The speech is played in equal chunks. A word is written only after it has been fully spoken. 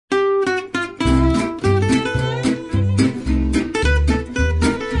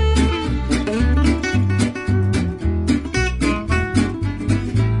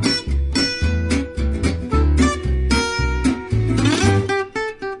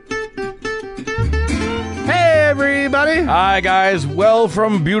everybody. Hi, guys. Well,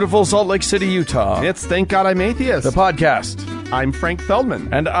 from beautiful Salt Lake City, Utah. It's Thank God I'm Atheist. The podcast. I'm Frank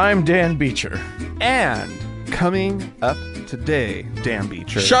Feldman. And I'm Dan Beecher. And coming up today, Dan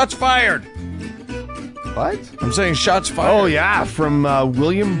Beecher. Shots fired. What? I'm saying shots fired. Oh, yeah, from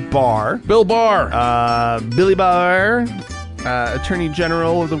William Barr. Bill Barr. Billy Barr, Attorney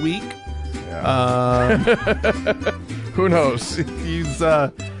General of the Week. Yeah. Who knows? He's, he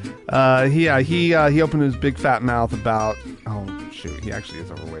opened his big fat mouth about, oh, shoot, he actually is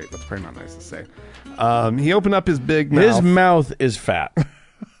overweight. That's probably not nice to say. He opened up his big mouth. His mouth is fat.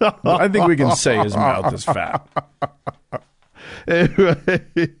 I think we can say his mouth is fat.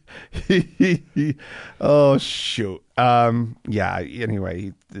 Oh, shoot. Yeah, anyway,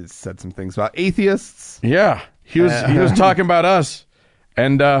 he said some things about atheists. Yeah. He was talking about us.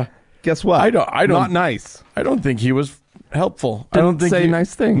 And guess what? I don't not nice. I don't think he was helpful. Didn't I don't think say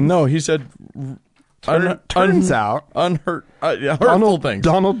nice things. No, he said turns out hurtful things.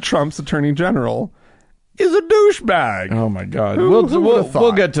 Donald Trump's Attorney General is a douchebag. Oh my God. Who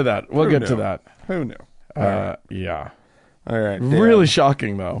We'll get to that. We'll get to that. Who knew? Yeah. All right. Dan. Really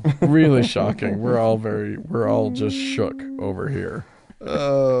shocking though. Really shocking. We're all just shook over here.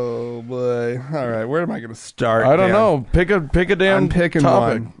 Oh boy. All right. Where am I going to start? I don't Dan? know. Pick a damn I'm picking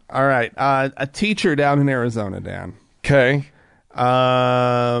topic. one. All right. A teacher down in Arizona, Dan. Okay.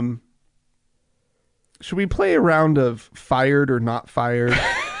 Should we play a round of fired or not fired?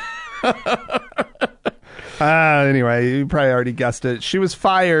 Anyway, you probably already guessed it. She was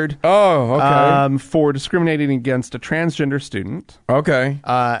fired. Oh, okay. For discriminating against a transgender student. Okay.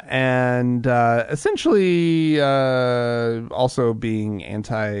 And essentially also being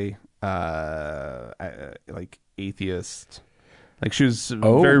like atheist. Like she was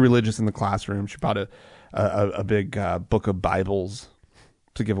very religious in the classroom. She bought a big book of Bibles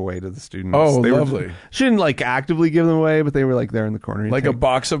to give away to the students. Oh, lovely. She didn't like actively give them away, but they were like there in the corner. Like a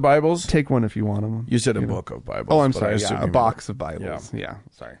box of Bibles? Take one if you want them. You said a book of Bibles. Oh, I'm sorry. Yeah, a box of Bibles. Yeah,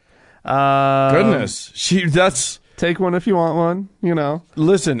 sorry. Goodness. That's... Take one if you want one, you know.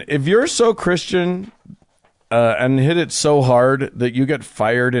 Listen, if you're so Christian and hit it so hard that you get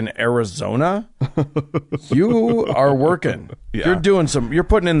fired in Arizona, you are working. Yeah. You're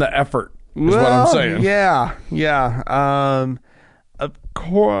putting in the effort, is what I'm saying. Yeah.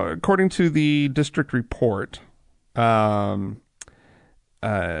 According to the district report, Crom,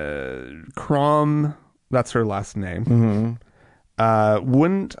 that's her last name,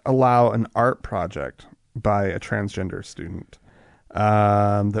 wouldn't allow an art project by a transgender student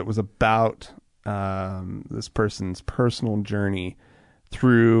that was about this person's personal journey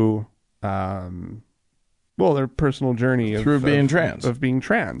through, their personal journey of being trans,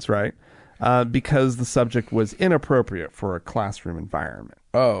 right? Because the subject was inappropriate for a classroom environment.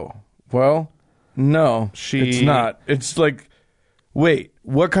 Oh, well, no, it's not. It's like, wait,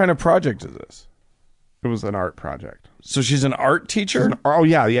 what kind of project is this? It was an art project. So she's an art teacher?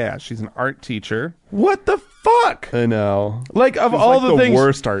 Yeah. She's an art teacher. What the fuck? I know. Like, of all the things... the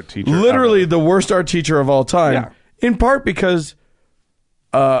worst art teacher literally ever. The worst art teacher of all time. Yeah. In part because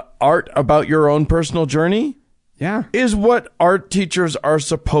art about your own personal journey... Yeah. Is what art teachers are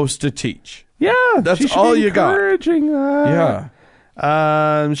supposed to teach. Yeah. That's all you got. Encouraging that.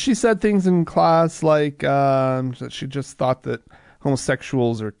 Yeah. She said things in class like that she just thought that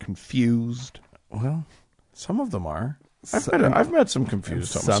homosexuals are confused. Well, some of them are. I've met some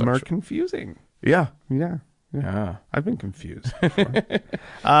confused homosexuals. Some are confusing. Yeah. Yeah. I've been confused before.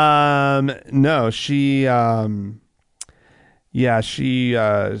 No, she... but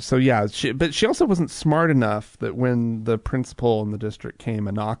she also wasn't smart enough that when the principal in the district came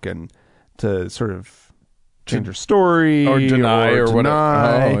a knocking to sort of change her story or deny or whatever.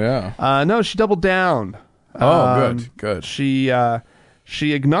 Oh, yeah. No, she doubled down. Oh, good. She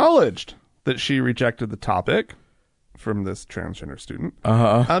acknowledged that she rejected the topic from this transgender student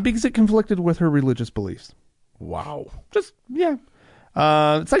because it conflicted with her religious beliefs. Wow. It's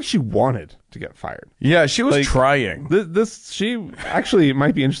like she wanted to get fired. Yeah, she was trying. She actually, it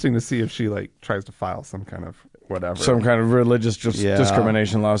might be interesting to see if she tries to file some kind of whatever. Some kind of religious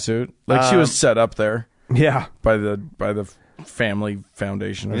discrimination lawsuit. Like she was set up there. Yeah. By the family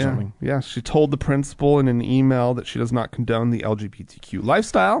foundation or something. Yeah, she told the principal in an email that she does not condone the LGBTQ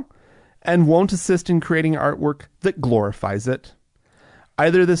lifestyle and won't assist in creating artwork that glorifies it.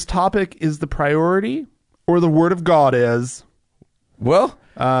 Either this topic is the priority or the word of God is. Well,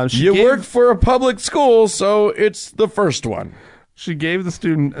 you work for a public school, so it's the first one. She gave the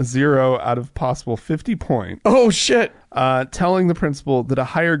student a 0 out of possible 50 points. Oh, shit. Telling the principal that a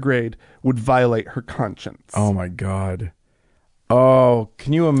higher grade would violate her conscience. Oh, my God. Oh,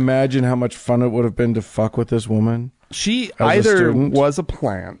 can you imagine how much fun it would have been to fuck with this woman? She a either student. was a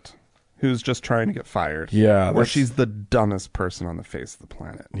plant who's just trying to get fired. Yeah, Or that's- she's the dumbest person on the face of the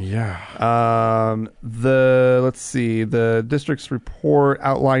planet. Yeah. Let's see. The district's report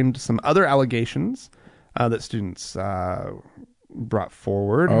outlined some other allegations that students brought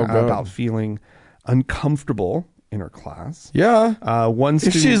forward Oh, good. about feeling uncomfortable in her class. Yeah. One If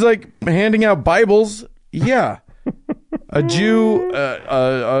student, she's like handing out Bibles, yeah. A Jew,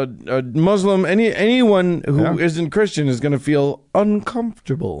 a Muslim, anyone who Yeah. isn't Christian is going to feel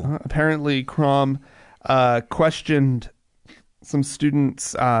uncomfortable. apparently Crom questioned some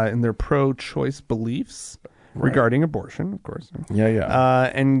students in their pro-choice beliefs regarding abortion, of course.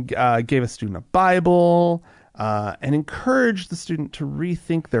 Yeah. And gave a student a Bible and encouraged the student to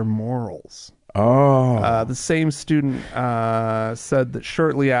rethink their morals. The same student said that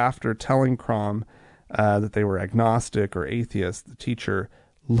shortly after telling Crom that they were agnostic or atheist, the teacher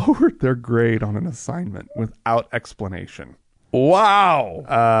lowered their grade on an assignment without explanation. Wow.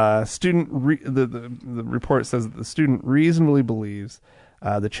 The report says that the student reasonably believes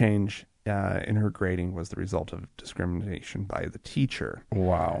the change in her grading was the result of discrimination by the teacher.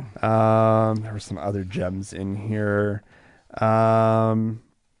 Wow. There were some other gems in here.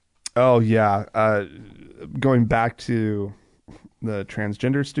 Going back to the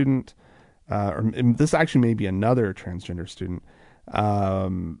transgender student, and this actually may be another transgender student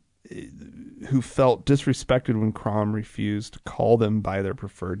who felt disrespected when Crom refused to call them by their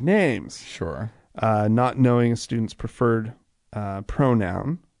preferred names. Sure. Not knowing a student's preferred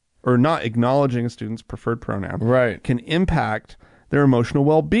pronoun, or not acknowledging a student's preferred pronoun, Right. can impact their emotional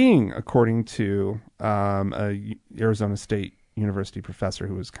well-being, according to a Arizona State University professor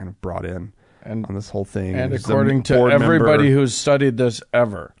who was kind of brought in And on this whole thing. and He's a according to board everybody member- who's studied this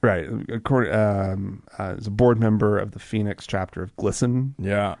ever. right, is a board member of the Phoenix chapter of GLSEN.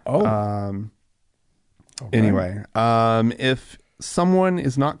 Yeah. Oh. Okay. Anyway, if someone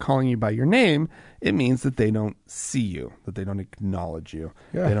is not calling you by your name, it means that they don't see you, that they don't acknowledge you,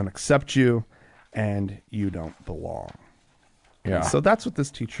 Yeah. they don't accept you, and you don't belong. Yeah. So that's what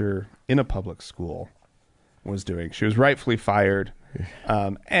this teacher in a public school was doing. She was rightfully fired.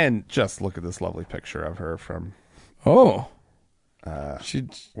 And just look at this lovely picture of her from She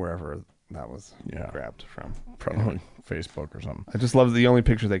wherever that was grabbed from. probably Facebook or something. I just love the only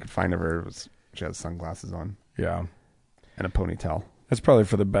picture they could find of her was she has sunglasses on Yeah. and a ponytail. That's probably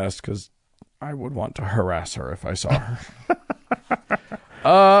for the best because I would want to harass her if I saw her.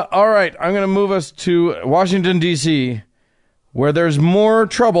 All right. I'm going to move us to Washington, D.C., where there's more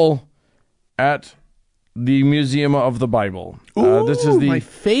trouble at the Museum of the Bible. This is my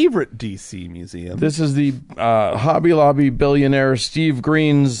favorite DC museum. This is the Hobby Lobby billionaire Steve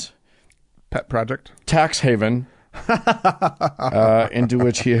Green's pet project. tax haven, into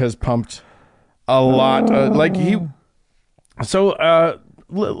which he has pumped a lot.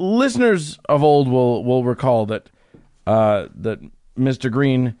 Listeners of old will recall that that Mr.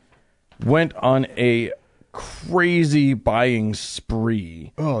 Green went on a crazy buying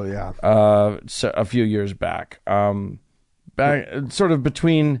spree. Oh yeah. A few years back. Back sort of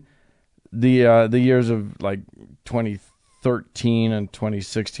between the years of like 2013 and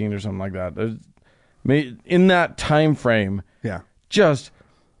 2016 or something like that. In that time frame, Yeah. just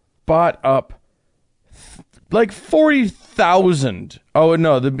bought up like 40,000. Oh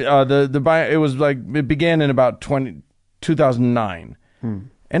no, the buy it was like it began in about 2009.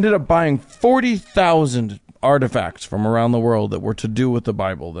 Ended up buying 40,000 artifacts from around the world that were to do with the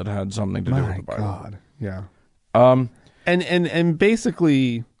Bible, that had something to do with My the Bible. God. Yeah. And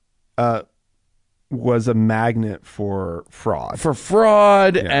basically was a magnet for fraud. For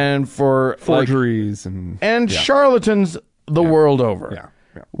fraud and for forgeries and charlatans the world over. Yeah.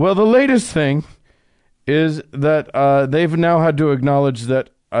 Yeah. Well, the latest thing is that they've now had to acknowledge that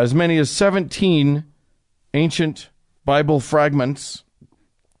as many as 17 ancient Bible fragments,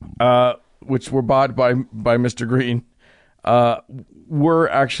 which were bought by Mr. Green, were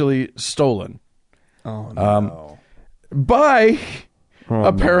actually stolen Oh no. by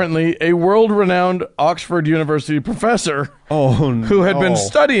apparently a world-renowned Oxford University professor who had been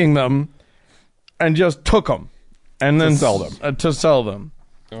studying them and just took them and then sell them. to sell them.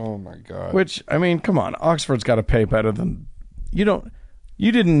 Oh my God. Which, I mean, come on, Oxford's got to pay better than you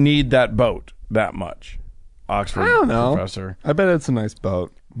didn't need that boat that much. Oxford I don't know. professor I bet it's a nice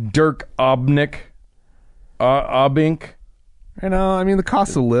boat. Dirk Obink. I know. I mean, the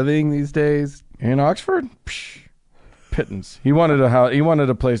cost of living these days. In Oxford? Psh, pittance. He wanted a house. He wanted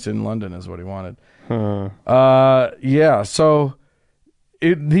a place in London, is what he wanted. Yeah. So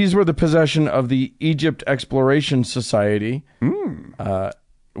these were the possession of the Egypt Exploration Society,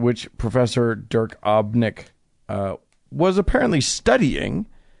 which Professor Dirk Obnik was apparently studying,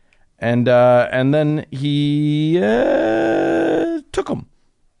 and then he took them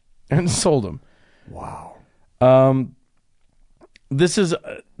and sold them. Wow. This is,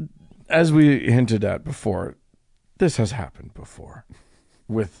 as we hinted at before, this has happened before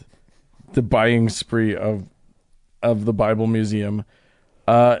with the buying spree of the Bible Museum.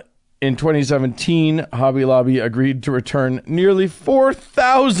 In 2017, Hobby Lobby agreed to return nearly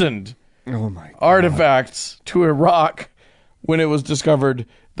 4,000 artifacts to Iraq when it was discovered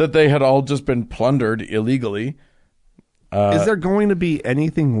that they had all just been plundered illegally. Is there going to be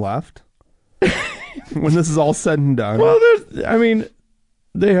anything left when this is all said and done? Well,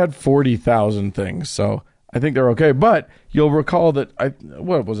 they had 40,000 things, so I think they're okay. But you'll recall that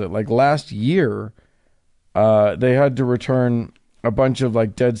what was it, like last year? They had to return a bunch of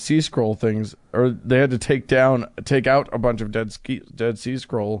like Dead Sea Scroll things, or they had to take out a bunch of Dead Sea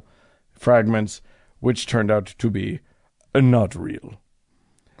Scroll fragments, which turned out to be not real.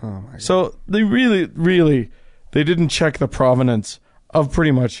 Oh my God. So they really they didn't check the provenance of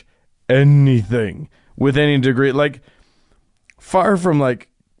pretty much anything with any degree. Like, far from like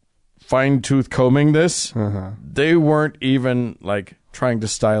fine-tooth combing this, they weren't even like trying to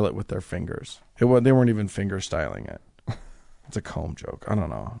style it with their fingers. They weren't even finger styling it. It's a comb joke. I don't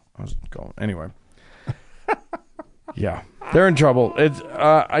know. I was going anyway. Yeah, they're in trouble. It's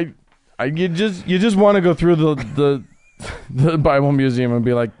you just want to go through the Bible Museum and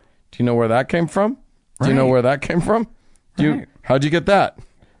be like, do you know where that came from? Do you know where that came from? How'd you get that?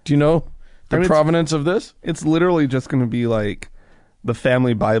 Do you know the provenance of this? It's literally just going to be like the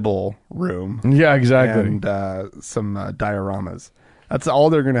family Bible room. Yeah, exactly. And some dioramas. That's all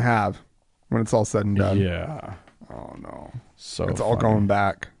they're going to have when it's all said and done. Yeah. Oh, no. So it's all going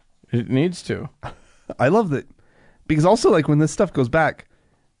back. It needs to. I love that. Because also, like, when this stuff goes back,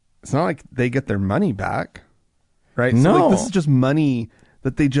 it's not like they get their money back. Right? No. So, like, this is just money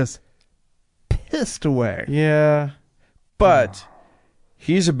that they just pissed away. Yeah. But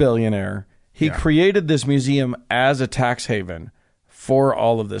he's a billionaire. He created this museum as a tax haven for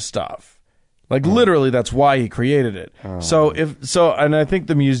all of this stuff. Like, literally, that's why he created it. And I think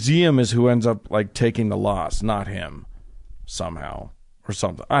the museum is who ends up like taking the loss, not him, somehow or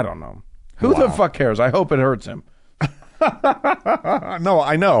something. I don't know. Who the fuck cares? I hope it hurts him. No,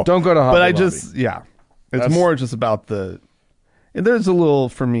 I know. Don't go to Hobby Lobby. It's more just about there's a little,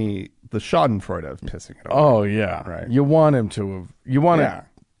 for me, the Schadenfreude of pissing it away. Oh, yeah. Right. You want him to have,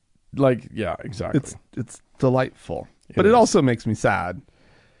 it, like, yeah, exactly. It's delightful. But it also makes me sad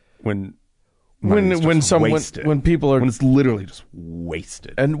when people are, when it's literally just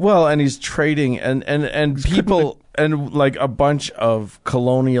wasted. And he's trading and people and like a bunch of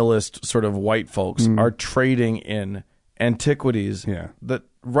colonialist sort of white folks are trading in antiquities that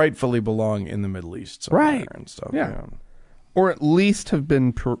rightfully belong in the Middle East somewhere and stuff. Yeah. Or at least have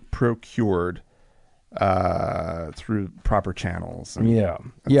been procured through proper channels. And et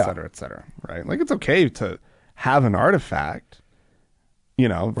cetera, et cetera. Right? Like, it's okay to have an artifact,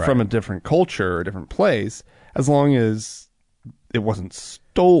 from a different culture or a different place, as long as it wasn't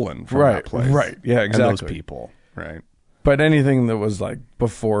stolen from that place. Right. Yeah, exactly. And those people. Right. But anything that was like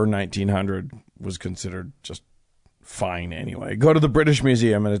before 1900 was considered just fine anyway. Go to the British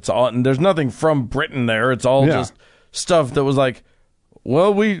Museum and there's nothing from Britain there. It's all just stuff that was like,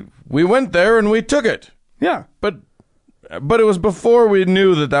 well, we went there and we took it. Yeah. But it was before we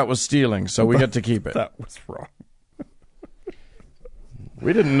knew that was stealing, so we get to keep it. That was wrong.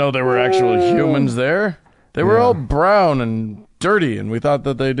 We didn't know there were actual humans there. They were all brown and dirty, and we thought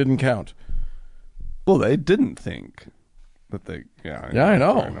that they didn't count. Well, they didn't think that they... Yeah, I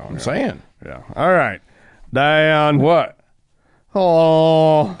know. I'm saying. Yeah. All right. Diane. What?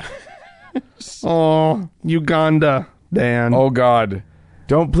 Oh, Uganda, Dan. Oh, God.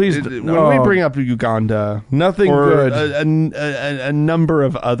 Don't please... When we bring up Uganda... Nothing or good. A number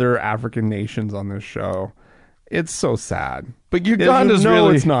of other African nations on this show, it's so sad. But Uganda's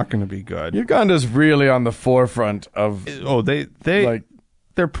really... it's not going to be good. Uganda's really on the forefront of... Oh,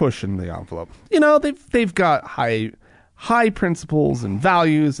 they're pushing the envelope. They've got high principles and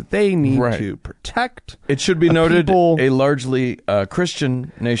values that they need to protect. It should be noted, a largely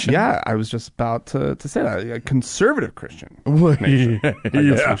Christian nation. Yeah, I was just about to say that. A conservative Christian nation, I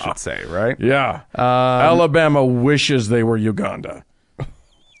guess we should say, right? Yeah. Alabama wishes they were Uganda.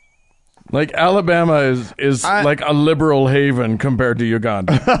 Like, Alabama is like a liberal haven compared to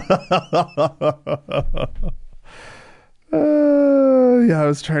Uganda. I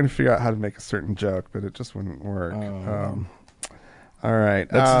was trying to figure out how to make a certain joke, but it just wouldn't work. All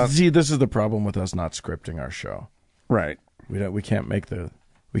right. See, this is the problem with us not scripting our show. Right. We can't make the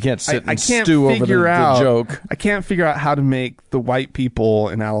We can't sit I and can't stew over figure the out joke. I can't figure out how to make the white people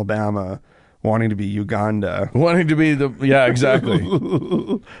in Alabama wanting to be Uganda. Wanting to be yeah, exactly.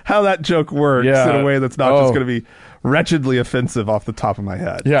 How that joke works Yeah. in a way that's not Oh. just going to be wretchedly offensive off the top of my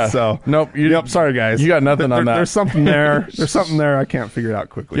head. Yeah. So Nope. Sorry, guys. You got nothing on that. There's something there. There's something there. I can't figure it out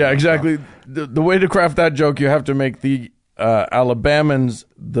quickly. Yeah, exactly. The way to craft that joke, you have to make the Alabamans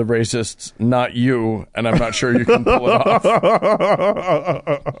the racists, not you, and I'm not sure you can pull it off.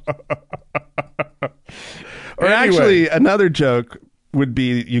 Or Anyway. actually, another joke would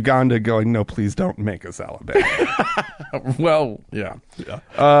be Uganda going, "No, please don't make us Alabama." Well, yeah.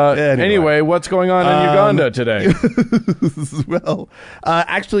 Anyway. What's going on in Uganda today? Well,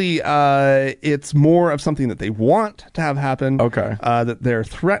 actually, it's more of something that they want to have happen. Okay. That they're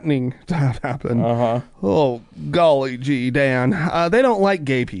threatening to have happen. Uh-huh. Oh, golly gee, Dan. They don't like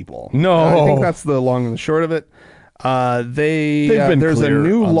gay people. No. I think that's the long and the short of it. They've been there's a clear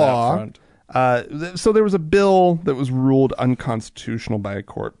new on that law. front. So there was a bill that was ruled unconstitutional by a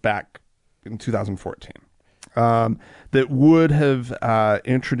court back in 2014 that would have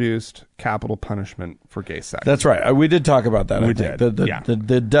introduced capital punishment for gay sex. That's right. We did talk about that. We I think. did,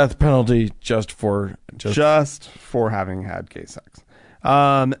 The death penalty just for having had gay sex.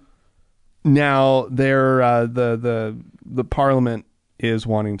 Now the parliament is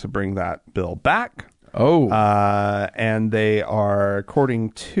wanting to bring that bill back. Oh. And they are, according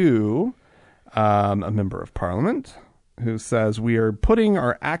to a member of parliament who says, we are putting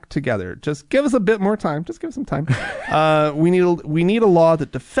our act together. Just give us a bit more time. Just give us some time. We need a law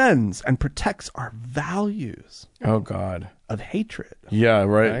that defends and protects our values Oh God. of hatred. Yeah.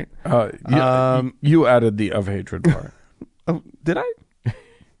 Right. You added the of hatred part. Oh, did I?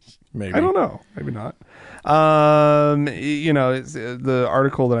 Maybe. I don't know. Maybe not. It's, the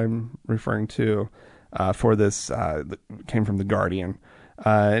article that I'm referring to for this came from The Guardian.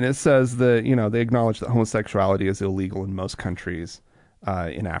 And it says that, they acknowledge that homosexuality is illegal in most countries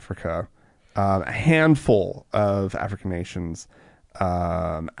in Africa. A handful of African nations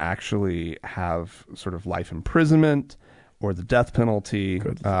actually have sort of life imprisonment or the death penalty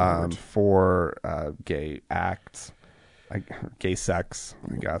for gay acts. Gay sex,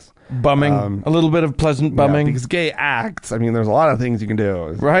 I guess. Bumming. A little bit of pleasant bumming. Yeah, because gay acts, there's a lot of things you can do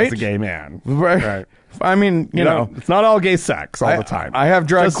as a gay man. Right. I mean, you know, it's not all gay sex all the time. I have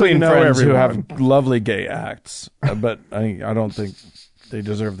drag Just so queen you know, friends who everyone. have lovely gay acts, but I don't think they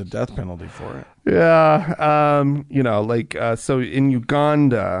deserve the death penalty for it. Yeah. So in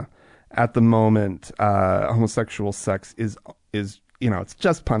Uganda at the moment, homosexual sex is it's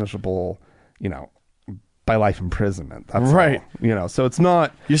just punishable, by life imprisonment. That's Right. all. So it's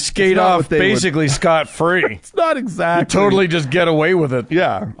not. You skate it's not off what they would- basically scot-free. It's not exactly. You totally just get away with it.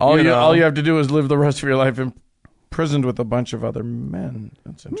 Yeah. All you have to do is live the rest of your life imprisoned with a bunch of other men.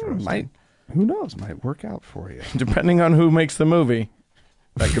 That's interesting. Who knows? Might work out for you. Depending on who makes the movie,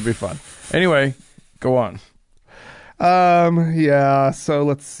 that could be fun. Anyway, go on. Yeah. So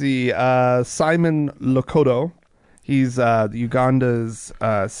let's see. Simon Lokodo. He's Uganda's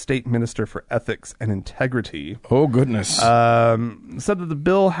state minister for ethics and integrity. Oh, goodness. Said that the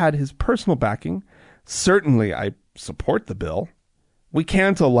bill had his personal backing. Certainly, I support the bill. We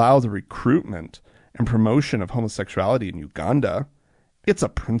can't allow the recruitment and promotion of homosexuality in Uganda. It's a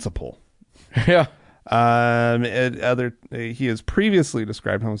principle. Yeah. He has previously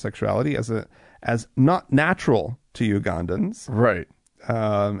described homosexuality as not natural to Ugandans. Right.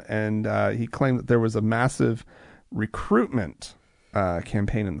 And he claimed that there was a massive recruitment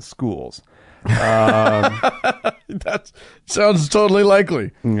campaign in the schools. That sounds totally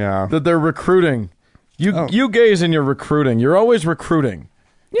likely. Yeah. That they're recruiting. You gays and your recruiting. You're always recruiting.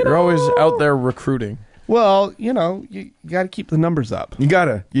 You're always out there recruiting. Well, you got to keep the numbers up. You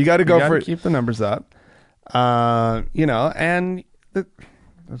gotta go for it. Keep the numbers up. And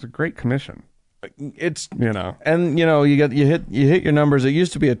there's a great commission. It's and you hit your numbers. It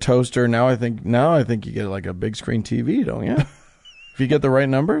used to be a toaster. Now I think you get like a big screen TV, don't you? If you get the right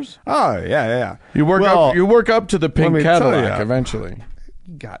numbers. Oh yeah. You work up to the pink let me tell Cadillac ya. eventually.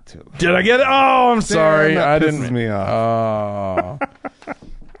 You got to. Did I get it? Oh, I'm sorry. that I pisses didn't. me off.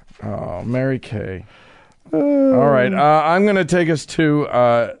 Oh, Mary Kay. All right. I'm going to take us to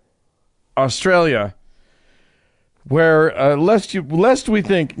Australia, where lest we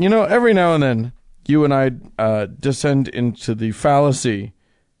think, every now and then you and I descend into the fallacy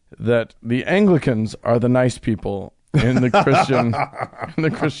that the Anglicans are the nice people in the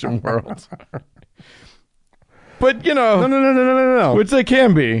Christian world. But No. which they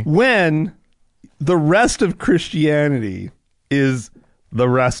can be. When the rest of Christianity is the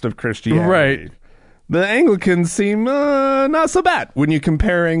rest of Christianity. Right. the Anglicans seem not so bad when you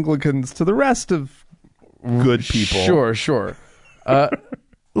compare Anglicans to the rest of good people. Sure.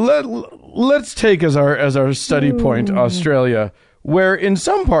 Let's take as our study point Australia, where in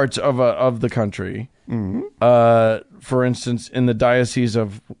some parts of the country, for instance, in the diocese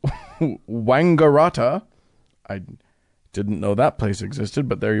of Wangaratta, I didn't know that place existed,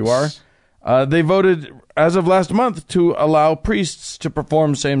 but there you are. They voted as of last month to allow priests to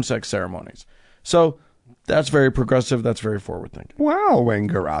perform same-sex ceremonies. So that's very progressive. That's very forward-thinking. Wow,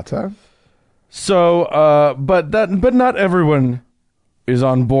 Wangaratta. So, but not everyone is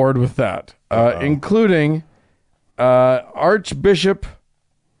on board with that, including Archbishop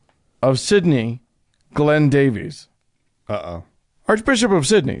of Sydney, Glenn Davies. Archbishop of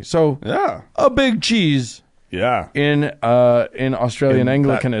Sydney. So Yeah. a big cheese Yeah. in Australian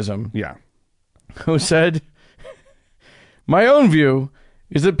Anglicanism. Yeah. Who said, "My own view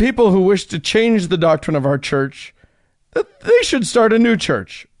is that people who wish to change the doctrine of our church, that they should start a new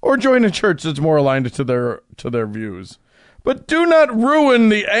church or join a church that's more aligned to their views. But do not ruin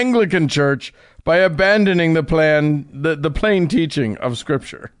the Anglican Church by abandoning the plain teaching of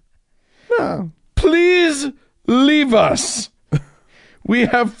Scripture. Please leave us. We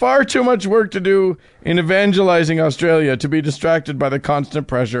have far too much work to do in evangelizing Australia to be distracted by the constant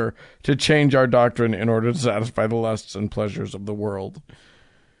pressure to change our doctrine in order to satisfy the lusts and pleasures of the world."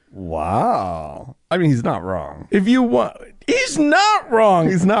 Wow. I mean, he's not wrong. If you want, he's not wrong.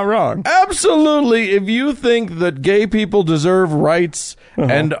 He's not wrong. Absolutely. If you think that gay people deserve rights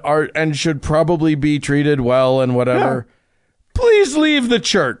and should probably be treated well and whatever, please leave the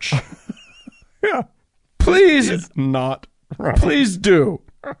church. Yeah. Please. He's not wrong. Please do.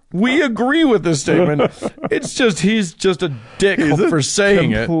 We agree with this statement. It's just he's just a dick for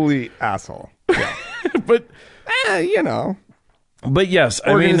saying it. Complete asshole. Yeah. But You know. but yes,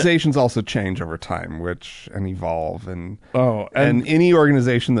 Organizations also change over time, and evolve, and and any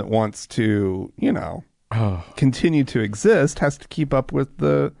organization that wants to, continue to exist has to keep up with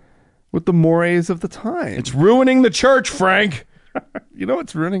the mores of the time. it's ruining the church, Frank.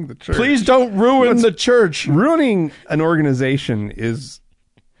 It's ruining the church. Please don't ruin the church. Ruining an organization is,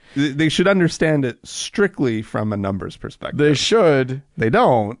 they should understand it strictly from a numbers perspective. They should, They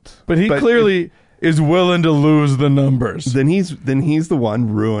don't. but he clearly is willing to lose the numbers. Then he's the one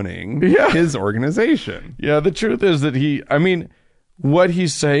ruining his organization. Yeah, the truth is that what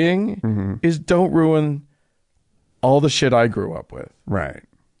he's saying is don't ruin all the shit I grew up with. Right.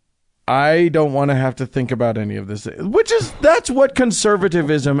 I don't want to have to think about any of this, that's what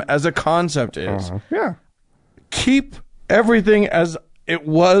conservatism as a concept is. Yeah. Keep everything as it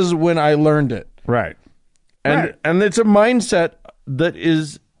was when I learned it. Right. And it's a mindset that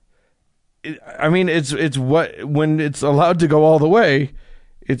is, it's what, when it's allowed to go all the way,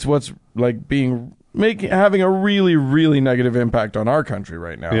 it's what's like having a really, really negative impact on our country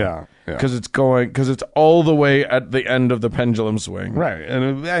right now. Yeah. Because it's all the way at the end of the pendulum swing. Right.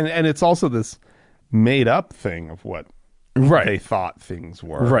 And it's also this made up thing of what they thought things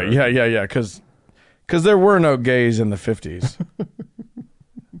were. Right. Yeah. Because there were no gays in the 50s.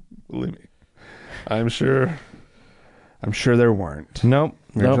 Believe me. I'm sure there weren't. Nope.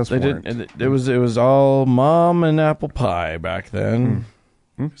 They weren't. didn't. It was all mom and apple pie back then.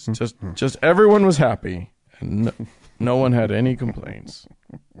 Just everyone was happy, and no one had any complaints.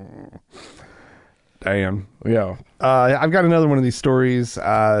 Damn. Yeah. I've got another one of these stories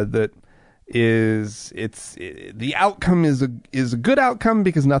that the outcome is a good outcome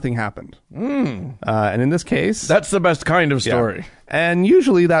because nothing happened. And in this case, That's the best kind of story. yeah. And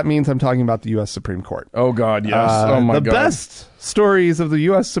usually that means I'm talking about the U.S. Supreme Court. Oh God, yes. Oh my God. The best stories of the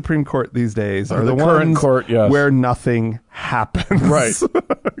U.S. Supreme Court these days are the the current ones court, yes. where nothing happens. Right.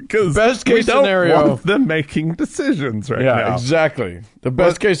 Because Best case we don't scenario. want them making decisions right Yeah, now. exactly. The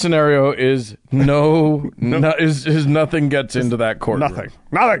best case scenario is is nothing gets into that courtroom.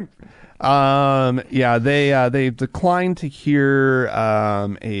 Nothing. They declined to hear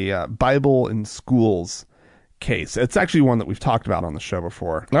a Bible in schools case. It's actually one that we've talked about on the show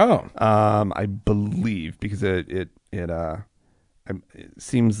before. Oh. I believe because it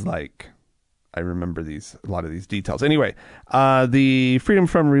seems like I remember a lot of these details. Anyway, the Freedom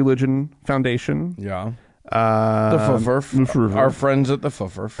from Religion Foundation. Yeah. The FUFRF. Our friends at the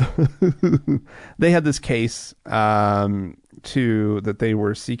FUFRF. They had this case that they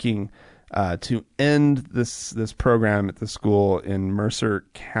were seeking to end this program at the school in Mercer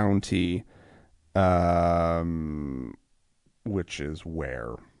County, which is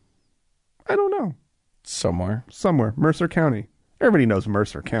where? I don't know. Somewhere. Mercer County. Everybody knows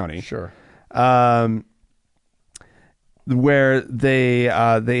Mercer County. Sure. Where they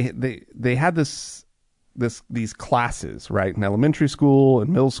had this these classes, right, in elementary school and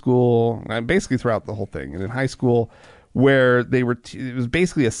middle school, and basically throughout the whole thing, and in high school, where they were. It was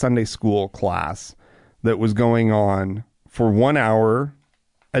basically a Sunday school class that was going on for 1 hour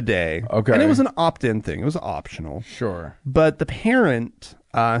a day. Okay. And it was an opt-in thing. It was optional. Sure. But the parent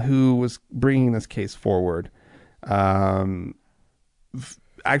who was bringing this case forward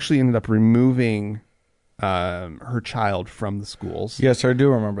actually ended up removing her child from the schools. Yes, I do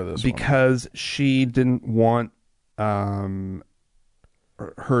remember this because she didn't want her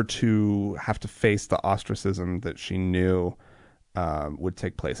to have to face the ostracism that she knew would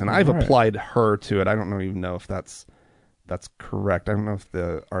take place. And I've applied her to it. I don't even know if that's correct. I don't know if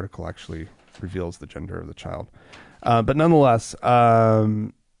the article actually reveals the gender of the child. But nonetheless,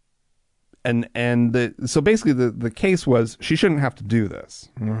 so basically the case was she shouldn't have to do this,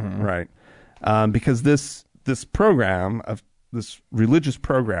 right? Because this program of this religious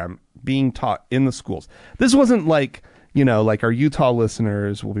program being taught in the schools. This wasn't like our Utah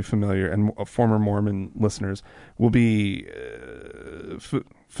listeners will be familiar, and former Mormon listeners will be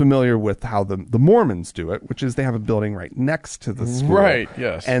familiar with how the Mormons do it, which is they have a building right next to the school. Right,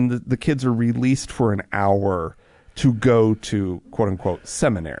 yes. And the kids are released for an hour to go to, quote unquote,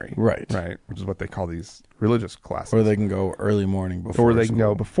 seminary. Right. Which is what they call these religious classes. Or they can go early morning before Or they can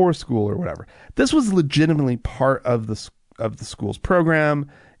go before school or whatever. This was legitimately part of the school's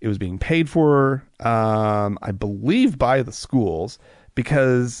program. It was being paid for, I believe, by the schools,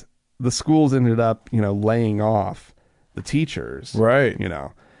 because the schools ended up, laying off the teachers. Right.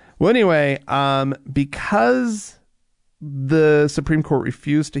 Well, anyway, because the Supreme Court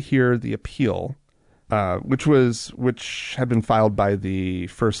refused to hear the appeal, which had been filed by the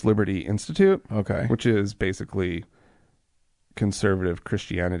First Liberty Institute. Okay. Which is basically conservative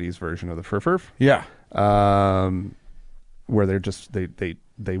Christianity's version of the FERFERF. Yeah. Where they're just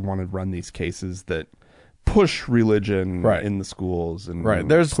they want to run these cases that push religion in the schools and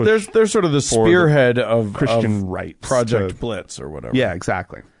There's sort of the spearhead of Christian rights, Project Blitz or whatever. Yeah,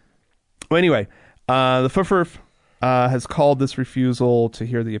 exactly. Well, anyway, the FERFERF has called this refusal to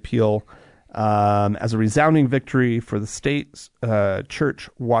hear the appeal as a resounding victory for the state's church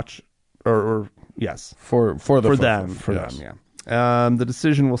watch, or yes, for them. Yeah. The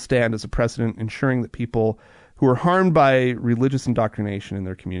decision will stand as a precedent, ensuring that people who are harmed by religious indoctrination in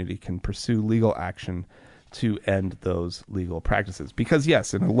their community can pursue legal action to end those legal practices. Because yes,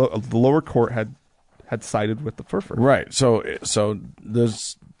 the lower court had sided with the FERFERF. Right. So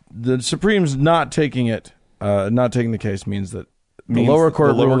the Supreme's not taking the case means that the lower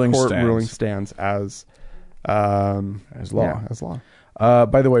court ruling stands as law. Yeah, as law.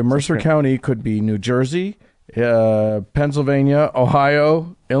 By the way, Mercer County could be New Jersey, Pennsylvania,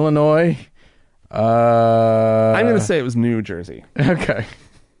 Ohio, Illinois. I'm going to say it was New Jersey. Okay.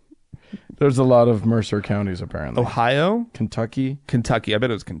 There's a lot of Mercer counties, apparently. Ohio? Kentucky. I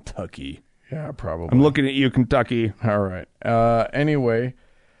bet it was Kentucky. Yeah, probably. I'm looking at you, Kentucky. All right. Anyway,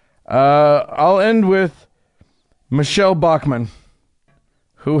 I'll end with Michelle Bachmann,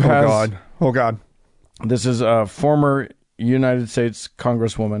 who has... Oh, God. This is a former United States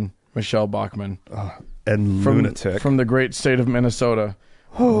Congresswoman, Michelle Bachmann. And lunatic. From the great state of Minnesota.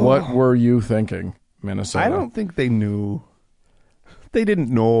 What were you thinking, Minnesota? I don't think they knew. They didn't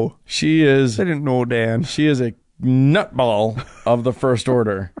know. They didn't know, Dan. She is a nutball of the first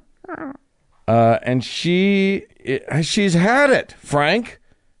order. And she's had it, Frank.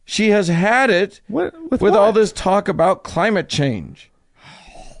 She has had it with all this talk about climate change.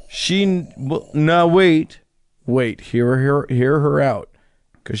 Now wait, hear her out,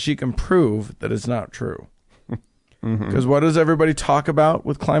 because she can prove that it's not true. Because what does everybody talk about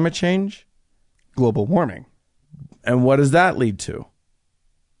with climate change? Global warming. And what does that lead to?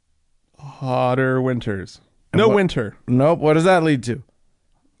 Hotter winters. Winter. Nope. What does that lead to?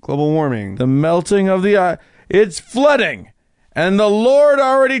 Global warming. The melting of the ice. It's flooding. And the Lord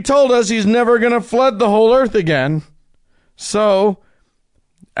already told us he's never going to flood the whole earth again. So,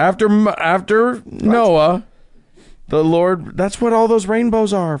 after Noah, the Lord, that's what all those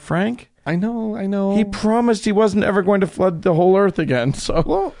rainbows are, Frank. I know. He promised he wasn't ever going to flood the whole earth again.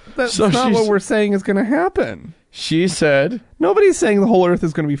 So, that's not what we're saying is going to happen. She said, nobody's saying the whole earth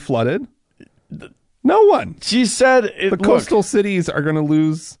is going to be flooded. No one. She said, the coastal cities are going to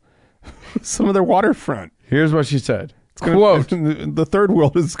lose some of their waterfront. Here's what she said. Quote, the third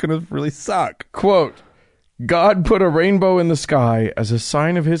world is going to really suck. Quote, God put a rainbow in the sky as a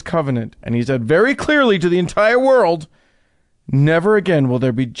sign of his covenant, and he said very clearly to the entire world, never again will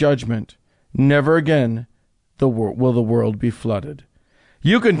there be judgment. Never again will the world be flooded.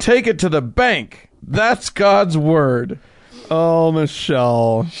 You can take it to the bank. That's God's word. Oh,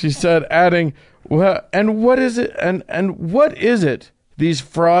 Michelle. She said, adding, Well, and what is it? And what is it these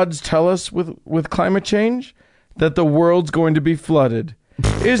frauds tell us with climate change? That the world's going to be flooded.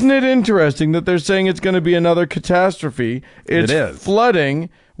 Isn't it interesting that they're saying it's going to be another catastrophe? It is flooding.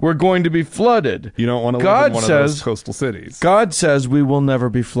 We're going to be flooded. You don't want to live in one of those coastal cities. God says we will never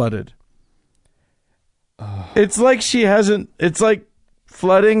be flooded. It's like she hasn't. It's like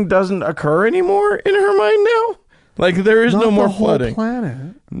flooding doesn't occur anymore in her mind now. Like there is not no more the whole flooding.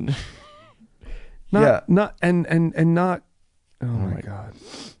 Planet. Not and not. Oh my God.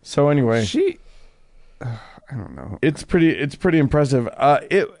 So anyway, I don't know. It's pretty impressive.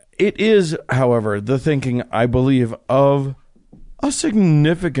 It is, however, the thinking, I believe, of a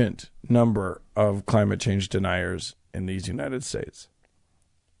significant number of climate change deniers in these United States.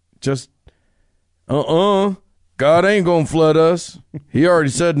 Just, God ain't gonna flood us. He already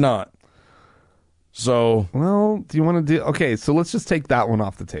said not. So, well, do you want to do? Okay, so let's just take that one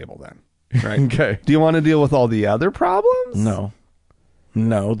off the table then. Right? Okay. Do you want to deal with all the other problems? No,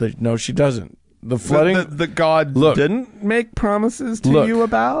 she doesn't. The flooding that God didn't make promises to you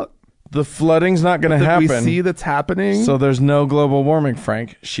about? The flooding's not going to happen. We see that's happening. So there's no global warming,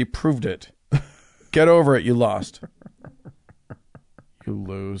 Frank. She proved it. Get over it. You lost. You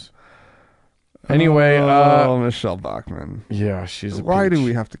lose. Anyway, Michelle Bachmann. Yeah, she's a Why peach. do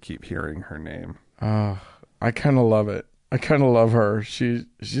we have to keep hearing her name? I kind of love it. I kind of love her. She's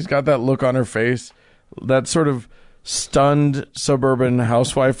got that look on her face, that sort of stunned suburban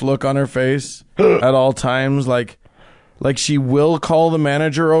housewife look on her face at all times, like she will call the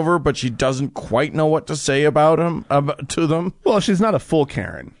manager over, but she doesn't quite know what to say to them. Well, she's not a full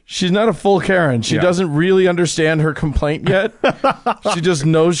Karen. She doesn't really understand her complaint yet. She just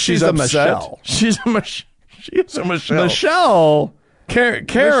knows she's upset. Michelle. She is a Michelle. Michelle.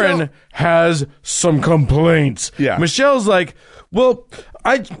 Karen has some complaints. Yeah. Michelle's like, well,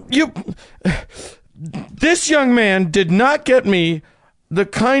 this young man did not get me the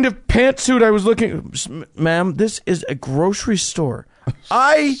kind of pantsuit I was looking. Ma'am, this is a grocery store.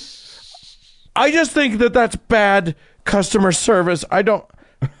 I just think that's bad customer service. I don't.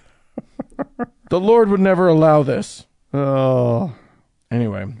 The Lord would never allow this. Oh.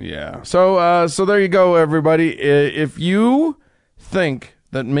 Anyway. Yeah. So there you go, everybody. If you think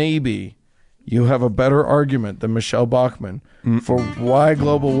that maybe you have a better argument than Michelle Bachmann for why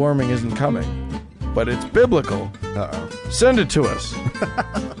global warming isn't coming, but it's biblical, send it to us.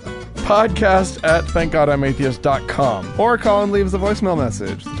 Podcast at thankgodimatheist.com. Or call and leave us a voicemail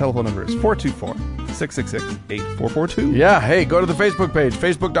message. The telephone number is 424-666-8442. Yeah, hey, go to the Facebook page,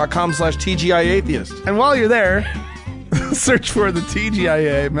 facebook.com/TGIAtheist. And while you're there, search for the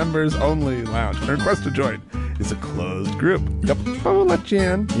TGIA Members Only Lounge and request to join. It's a closed group. Yep. But we'll let you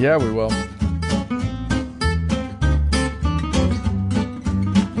in. Yeah, we will.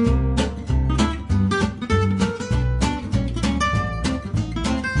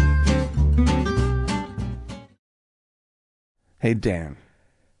 Hey, Dan.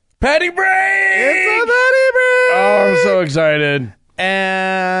 Patty break! It's a patty break! Oh, I'm so excited.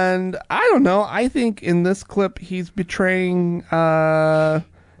 And I don't know. I think in this clip, he's betraying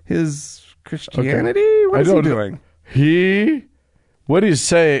his Christianity. Okay. What is he doing? What do you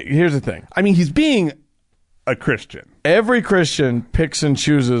say? Here's the thing. I mean, he's being a Christian. Every Christian picks and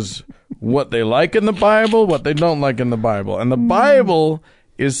chooses what they like in the Bible, what they don't like in the Bible. And the Bible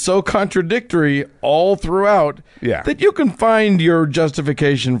is so contradictory all throughout that you can find your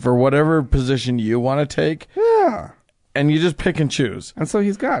justification for whatever position you want to take. Yeah. And you just pick and choose. And so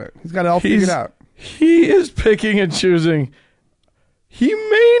he's got it. He's got it all figured out. He is picking and choosing. He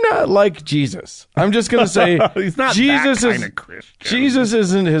may not like Jesus. I'm just going to say he's not Jesus that kind of Christian. Jesus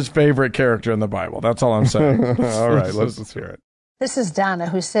isn't his favorite character in the Bible. That's all I'm saying. All right, let's hear it. This is Donna,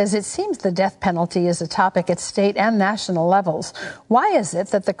 who says it seems the death penalty is a topic at state and national levels. Why is it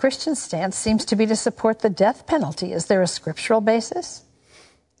that the Christian stance seems to be to support the death penalty? Is there a scriptural basis?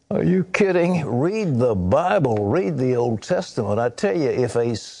 Are you kidding? Read the Bible. Read the Old Testament. I tell you, if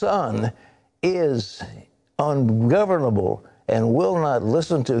a son is ungovernable and will not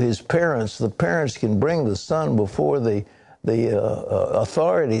listen to his parents, the parents can bring the son before the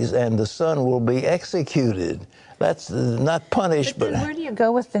authorities, and the son will be executed. That's not punished, but where do you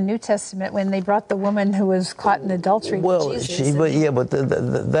go with the New Testament when they brought the woman who was caught in adultery with Jesus?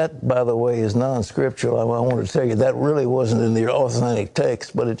 That, by the way, is non-scriptural. I want to tell you that really wasn't in the authentic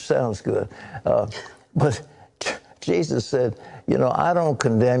text, but it sounds good. But Jesus said, I don't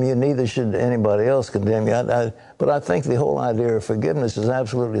condemn you, neither should anybody else condemn you. But I think the whole idea of forgiveness is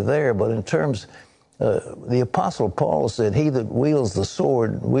absolutely there. But in terms, the Apostle Paul said, he that wields the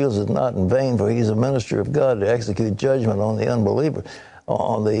sword wields it not in vain, for he's a minister of God to execute judgment on the unbeliever.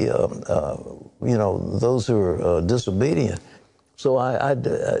 on the those who are disobedient. So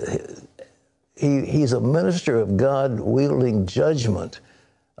he's a minister of God wielding judgment,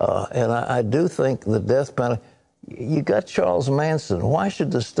 and I do think the death penalty. You got Charles Manson. Why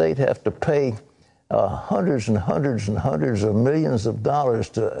should the state have to pay hundreds and hundreds and hundreds of millions of dollars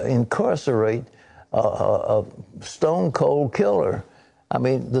to incarcerate a stone cold killer? I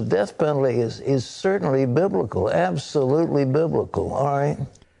mean, the death penalty is certainly biblical, absolutely biblical. All right.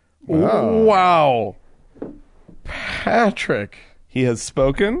 Wow. Patrick. He has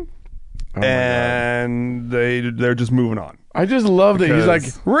spoken, and they're just moving on. I just love that. He's like,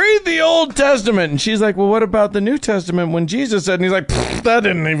 Because- read the Old Testament. And she's like, well, what about the New Testament when Jesus said? And he's like, that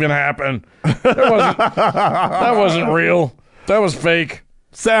didn't even happen. That wasn't real. That was fake.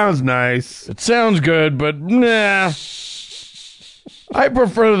 Sounds nice. It sounds good, but nah. I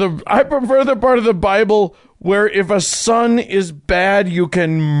prefer the part of the Bible where if a son is bad, you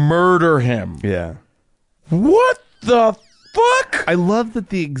can murder him. Yeah. What the fuck? I love that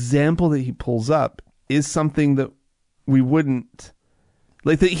the example that he pulls up is something that we wouldn't,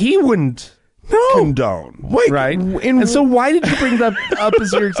 like, that he wouldn't condone. Wait, right? And so why did you bring that up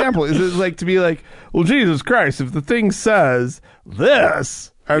as your example? Is it like to be like, well, Jesus Christ, if the thing says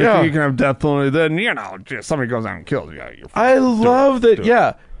this, you can have death penalty, then, just somebody goes out and kills you. I love that,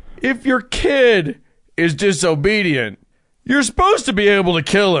 yeah. If your kid is disobedient, you're supposed to be able to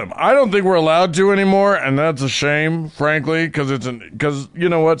kill him. I don't think we're allowed to anymore, and that's a shame, frankly, because you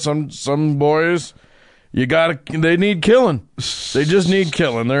know what? Some boys, they need killing. They just need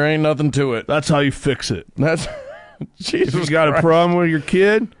killing. There ain't nothing to it. That's how you fix it. That's Jesus. You got a Christ. problem with your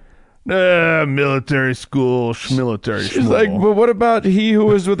kid? Military school, schmilitary She's schmool. like, but what about he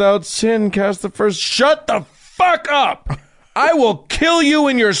who is without sin cast the first? Shut the fuck up! I will kill you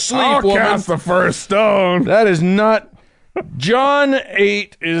in your sleep, I'll woman. cast the first stone. That is not. John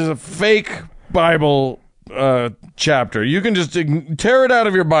 8 is a fake Bible chapter. You can just tear it out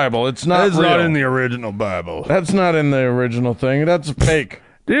of your Bible. It's not That's real. not in the original Bible. That's not in the original thing. That's fake.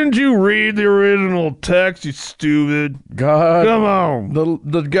 Didn't you read the original text, you stupid? God. Come on.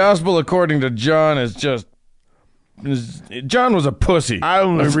 The gospel according to John is just. John was a pussy. I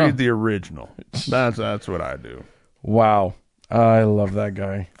only That's read all. the original. That's what I do. Wow. I love that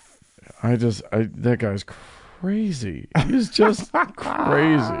guy. That guy's crazy. He's just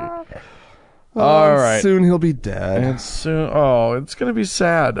crazy. All right. Soon he'll be dead. And soon, it's going to be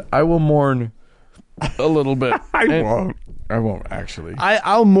sad. I will mourn a little bit. I won't. I won't, actually.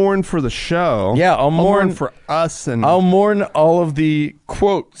 I'll mourn for the show. Yeah, I'll mourn for us, and I'll mourn all of the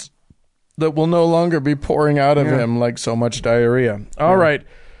quotes that will no longer be pouring out of him like so much diarrhea. All right.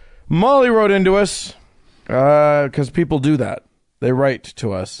 Molly wrote into us, because people do that. They write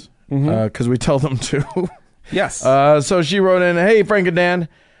to us, because we tell them to. yes. So she wrote in, hey, Frank and Dan,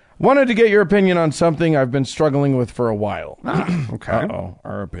 wanted to get your opinion on something I've been struggling with for a while. Okay. Uh-oh,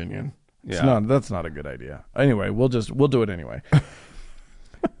 our opinion. Yeah. That's not a good idea. Anyway, we'll do it anyway.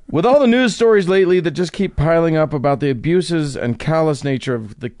 With all the news stories lately that just keep piling up about the abuses and callous nature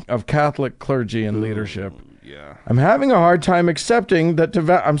of Catholic clergy and leadership, Yeah. I'm having a hard time accepting that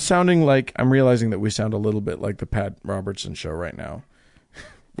I'm realizing that we sound a little bit like the Pat Robertson show right now,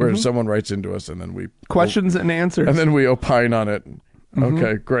 where someone writes into us and then we Questions and answers. and then we opine on it.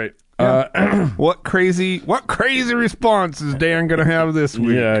 Okay, great. What crazy response is Dan going to have this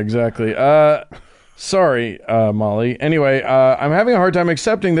week? Yeah, exactly. Sorry, Molly. Anyway, I'm having a hard time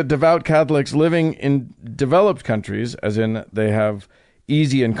accepting that devout Catholics living in developed countries, as in they have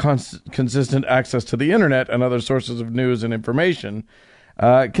easy and consistent access to the internet and other sources of news and information,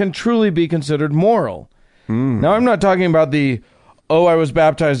 can truly be considered moral. Now, I'm not talking about I was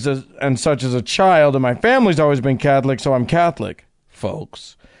baptized and such as a child, and my family's always been Catholic, so I'm Catholic,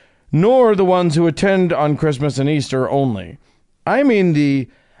 folks. Nor the ones who attend on Christmas and Easter only. I mean the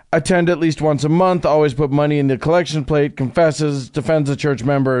attend at least once a month, always put money in the collection plate, confesses, defends the church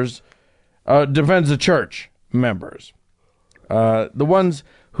members. The ones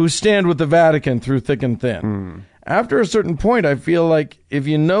who stand with the Vatican through thick and thin. After a certain point, I feel like if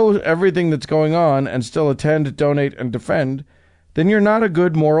you know everything that's going on and still attend, donate, and defend, then you're not a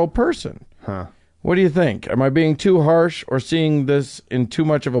good moral person. Huh. What do you think? Am I being too harsh or seeing this in too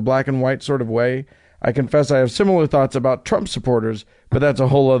much of a black and white sort of way? I confess I have similar thoughts about Trump supporters, but that's a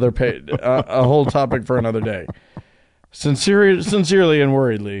whole other a whole topic for another day. Sincerely and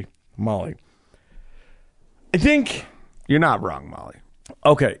worriedly, Molly. I think You're not wrong, Molly.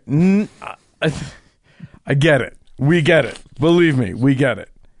 okay. I get it. We get it. Believe me, we get it.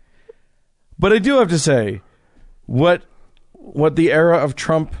 But I do have to say, what the era of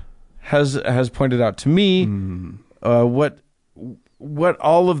Trump has pointed out to me, what what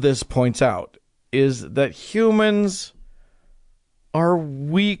all of this points out is that humans are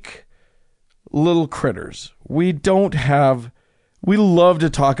weak little critters. We love to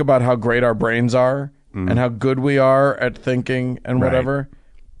talk about how great our brains are and how good we are at thinking and whatever.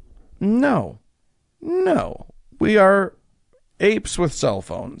 No. We are apes with cell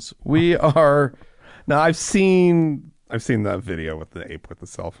phones. We are. Now I've seen that video with the ape with the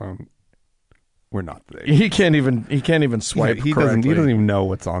cell phone. We're not the ape. He can't even swipe. He doesn't even know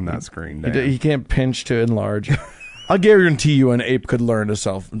what's on that screen. He can't pinch to enlarge. I'll guarantee you an ape could learn to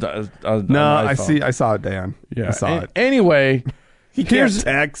self. No, I saw it, Dan. Yeah. I saw it. Anyway, He can't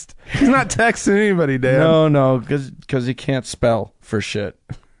text. He's not texting anybody, Dan. No, because he can't spell for shit.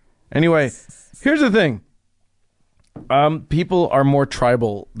 Anyway, here's the thing. People are more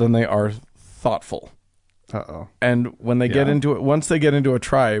tribal than they are thoughtful. Uh-oh. And when they get into it, once they get into a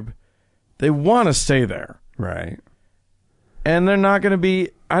tribe, they want to stay there. Right. And they're not going to be,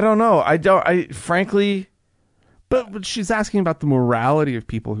 I don't know. Frankly. But she's asking about the morality of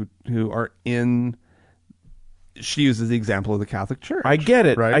people who are in. She uses the example of the Catholic Church. I get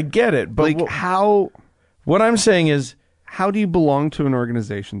it. Right? I get it. But like how? What I'm saying is, how do you belong to an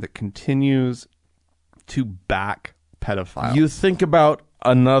organization that continues to back pedophiles? You think about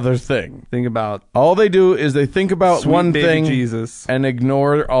another thing. Think about all they do is they think about sweet one baby thing, Jesus, and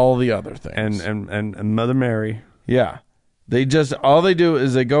ignore all the other things. And Mother Mary. Yeah, all they do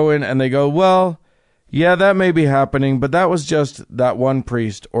is they go in and they go, well, yeah, that may be happening, but that was just that one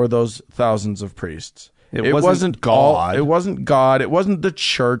priest or those thousands of priests. It wasn't God. It wasn't God. It wasn't the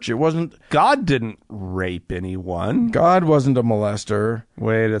church. It wasn't. God didn't rape anyone. God wasn't a molester.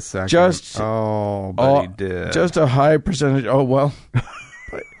 Wait a second. But he did. Just a high percentage. Oh, well.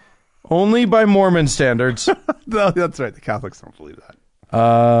 Only by Mormon standards. No, that's right. The Catholics don't believe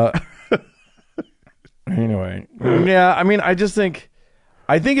that. Anyway. Yeah, I mean, I think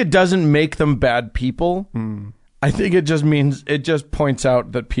it doesn't make them bad people. I think it just points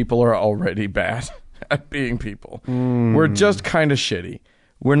out that people are already bad at being people. We're just kind of shitty.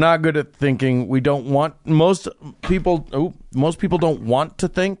 We're not good at thinking. We don't want most people don't want to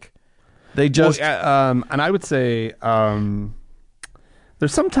think. They just and I would say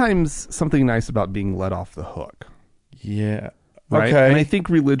there's sometimes something nice about being let off the hook. Yeah. Right? Okay. And I think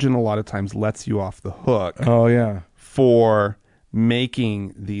religion a lot of times lets you off the hook. Oh yeah. For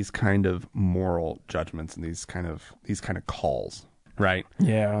making these kind of moral judgments and these kind of calls, right?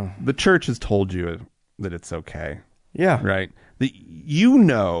 Yeah. The church has told you that it's okay. Yeah. Right? That you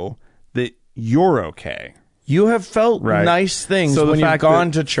know that you're okay. You have felt nice things when you've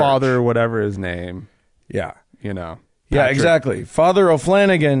gone to church. Father, whatever his name. Yeah. You know. Yeah, Patrick. exactly. Father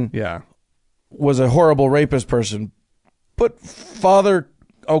O'Flanagan was a horrible rapist person, but Father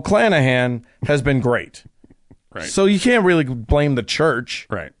O'Clanahan has been great. Right. So you can't really blame the church.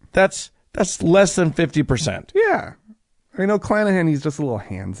 Right. That's less than 50%. Yeah. I know O'Clanahan, he's just a little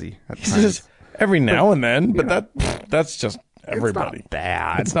handsy at He's times. just every now and then, but that's just everybody. It's not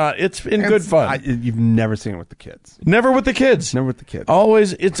bad. It's not. It's in good fun. You've never seen it with the kids. Never with the kids. Never with the kids.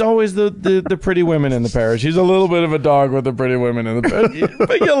 It's always the pretty women in the parish. He's a little bit of a dog with the pretty women in the parish,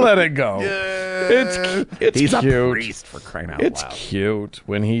 but you let it go. Yeah. It's he's cute. a priest, for crying out loud. It's cute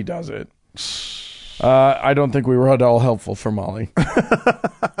when he does it. I don't think we were at all helpful for Molly.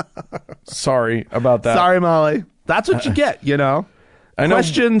 Sorry about that. Sorry, Molly. That's what you get, you know. I know.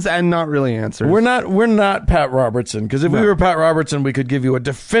 Questions and not really answers. We're not Pat Robertson, because if we were Pat Robertson, we could give you a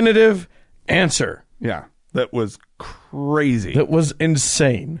definitive answer. Yeah, that was crazy. That was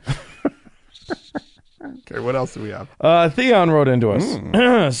insane. Okay, what else do we have? Theon wrote into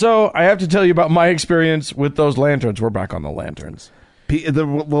us. So I have to tell you about my experience with those lanterns. We're back on the lanterns. The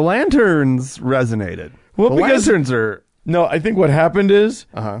lanterns resonated. Well, the because lanterns are... No, I think what happened is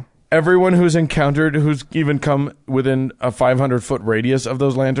everyone who's even come within a 500-foot radius of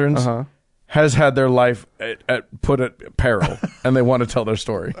those lanterns has had their life put at peril, and they want to tell their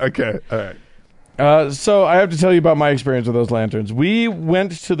story. Okay, all right. So I have to tell you about my experience with those lanterns. We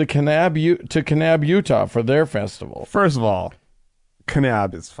went to Kanab, Utah for their festival. First of all,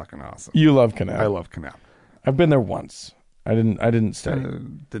 Kanab is fucking awesome. You love Kanab. I love Kanab. I've been there once. I didn't stay.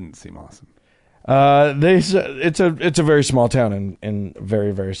 Didn't seem awesome. It's a very small town in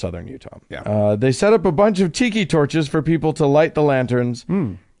very, very southern Utah. Yeah. They set up a bunch of tiki torches for people to light the lanterns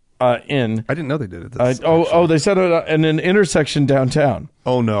in. I didn't know they did it. They set it in an intersection downtown.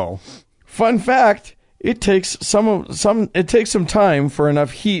 Oh no. Fun fact: it takes some time for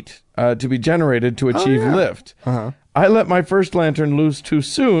enough heat to be generated to achieve lift. I let my first lantern loose too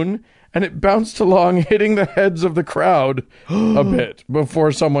soon, and it bounced along, hitting the heads of the crowd a bit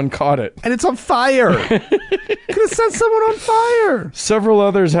before someone caught it. And it's on fire. Could going to set someone on fire. Several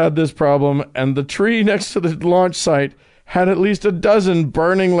others had this problem, and the tree next to the launch site had at least a dozen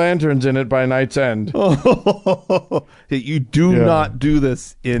burning lanterns in it by night's end. You do not do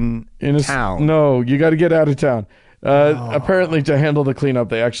this in town. No, you got to get out of town. Apparently, to handle the cleanup,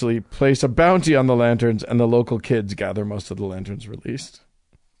 they actually place a bounty on the lanterns, and the local kids gather most of the lanterns released.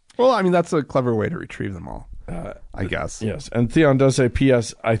 Well, I mean, that's a clever way to retrieve them all, I guess. Yes, and Theon does say,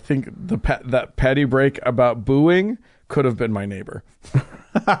 P.S., I think that petty break about booing could have been my neighbor.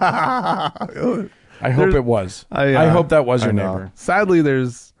 I hope it was. I hope that was your neighbor. Sadly, there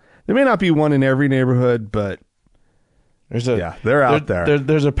may not be one in every neighborhood, but they're out there.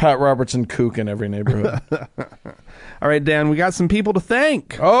 There's a Pat Robertson kook in every neighborhood. All right, Dan, we got some people to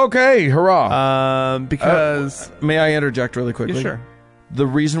thank. Okay, hurrah. Because... may I interject really quickly? Yeah, sure. The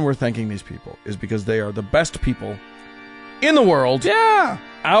reason we're thanking these people is because they are the best people in the world. Yeah.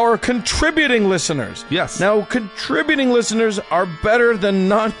 Our contributing listeners. Yes. Now, contributing listeners are better than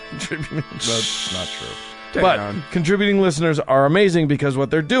non-contributing. That's not true. But contributing listeners are amazing because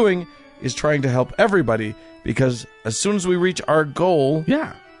what they're doing is trying to help everybody, because as soon as we reach our goal,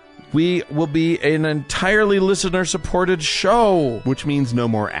 we will be an entirely listener-supported show. Which means no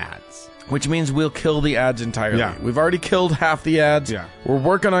more ads. Which means we'll kill the ads entirely. Yeah. We've already killed half the ads. Yeah. We're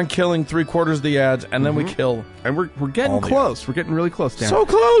working on killing 3/4 of the ads, and then we kill. And we're getting close. We're getting really close, Dan. So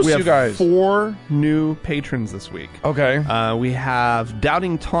close, we have you guys. 4 new patrons this week. Okay. We have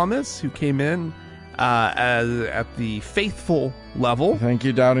Doubting Thomas, who came in at the faithful level. Thank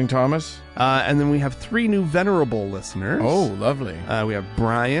you, Doubting Thomas. And then we have 3 new venerable listeners. Oh, lovely. We have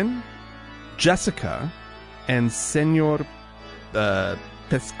Brian, Jessica, and Senor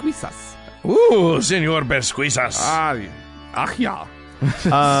Pesquisas. Ooh, Senor Pesquisas.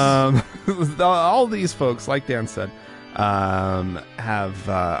 Yeah. All these folks, like Dan said,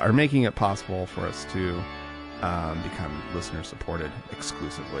 are making it possible for us to become listener supported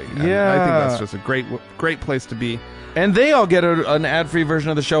exclusively. And I think that's just a great place to be. And they all get an ad-free version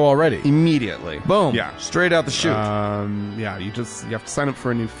of the show already. Immediately. Boom. Yeah. Straight out the chute. You have to sign up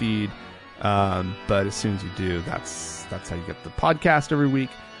for a new feed. But as soon as you do, that's how you get the podcast every week.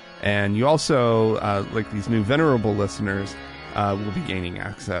 And you also, like these new venerable listeners, will be gaining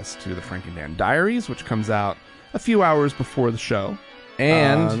access to the Frank and Dan Diaries, which comes out a few hours before the show.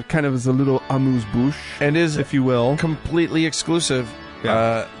 And kind of as a little amuse-bouche, and is, if you will, completely exclusive.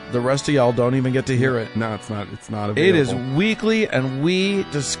 Yeah. The rest of y'all don't even get to hear it. No, it's not available. It is weekly, and we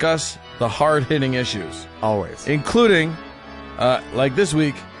discuss the hard-hitting issues. Always. Including, like this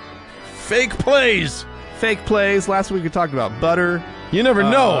week, fake plays. Fake plays. Last week we talked about butter. You never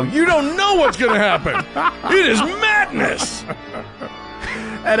know. You don't know what's going to happen. It is madness.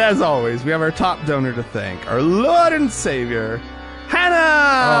 And as always, we have our top donor to thank, our Lord and Savior, Hannah.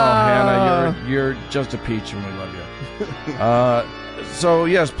 Oh, Hannah, you're just a peach, and we love you. So,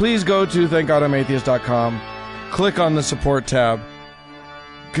 yes, please go to thankgodimatheist.com, click on the support tab,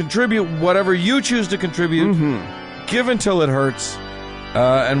 contribute whatever you choose to contribute, give until it hurts,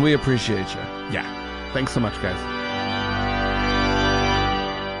 and we appreciate you. Yeah. Thanks so much, guys.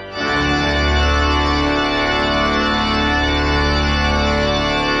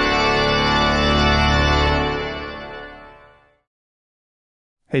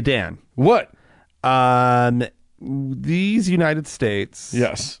 Hey, Dan. What? These United States...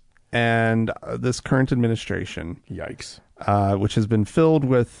 Yes. And this current administration... Yikes. Which has been filled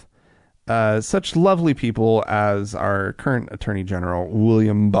with such lovely people as our current Attorney General,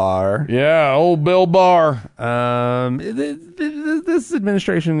 William Barr. Yeah, old Bill Barr. This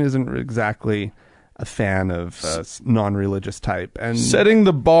administration isn't exactly a fan of non-religious type. And setting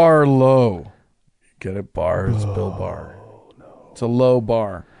the bar low. Get it, Barr? It's Bill Barr. It's a low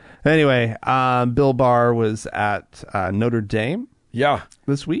bar. Anyway, Bill Barr was at Notre Dame. Yeah.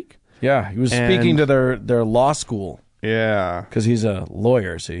 This week. Yeah, he was speaking to their law school. Yeah. Because he's a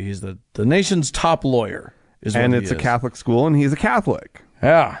lawyer, see? He's the nation's top lawyer. And it's a Catholic school, and he's a Catholic.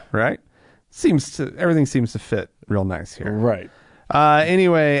 Yeah. Right? Everything seems to fit real nice here. Right.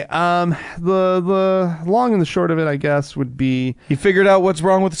 Anyway, the long and the short of it, I guess, would be... He figured out what's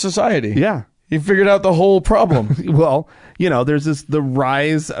wrong with society. Yeah. He figured out the whole problem. Well, there's the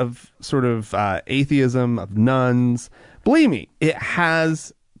rise of sort of atheism, of nuns. Believe me, it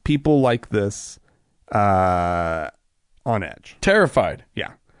has people like this on edge. Terrified.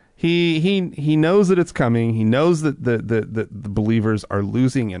 Yeah. He knows that it's coming. He knows that the believers are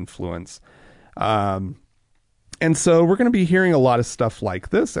losing influence. And so we're going to be hearing a lot of stuff like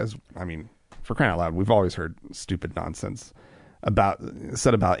this. For crying out loud, we've always heard stupid nonsense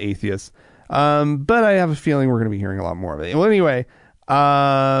said about atheists. But I have a feeling we're going to be hearing a lot more of it. Well, anyway,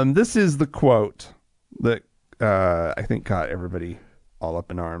 this is the quote that I think got everybody all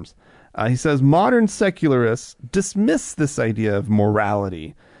up in arms. He says modern secularists dismiss this idea of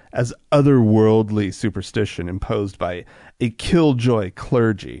morality as otherworldly superstition imposed by a killjoy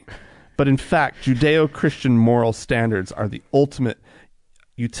clergy. But in fact, Judeo-Christian moral standards are the ultimate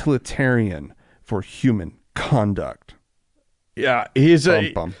utilitarian for human conduct. Yeah,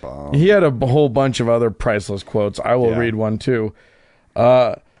 Bum, bum, bum. he had a whole bunch of other priceless quotes. I will read one too.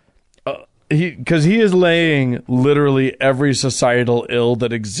 Because he is laying literally every societal ill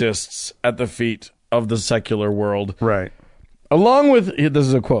that exists at the feet of the secular world. Right. This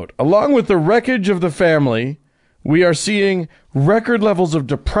is a quote, along with the wreckage of the family, we are seeing record levels of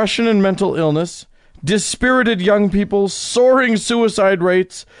depression and mental illness, dispirited young people, soaring suicide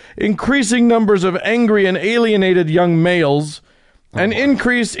rates, increasing numbers of angry and alienated young males, an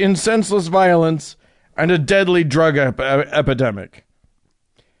increase in senseless violence, and a deadly drug epidemic.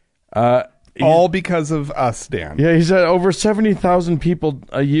 All because of us, Dan. Yeah, he said over 70,000 people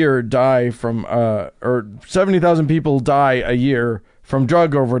a year die from, or 70,000 people die a year from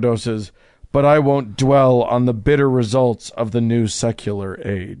drug overdoses, but I won't dwell on the bitter results of the new secular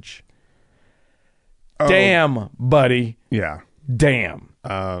age. Oh. Damn, buddy. Yeah. Damn.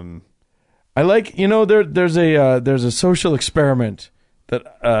 I like, there's a social experiment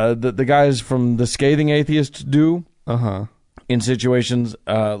that the guys from The Scathing Atheist do in situations,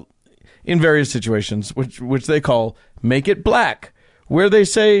 in various situations, which they call Make It Black, where they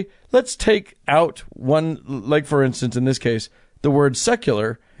say, let's take out one, like for instance, in this case, the word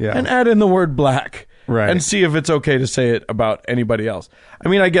secular and add in the word black. Right. And see if it's okay to say it about anybody else. I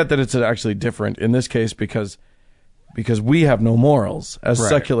mean, I get that it's actually different in this case because we have no morals as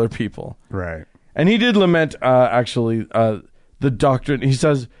secular people. Right. And he did lament, the doctrine. He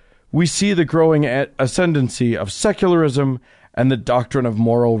says, we see the growing ascendancy of secularism and the doctrine of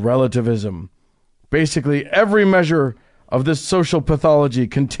moral relativism. Basically, every measure of this social pathology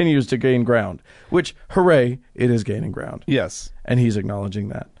continues to gain ground, which, hooray, it is gaining ground. Yes. And he's acknowledging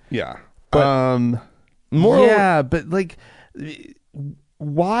that. Yeah. But yeah, but like,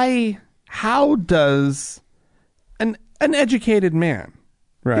 why? How does an educated man,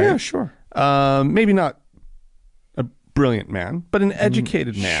 right? Yeah, sure. Maybe not a brilliant man, but an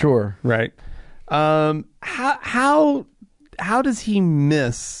educated man, sure, right? How does he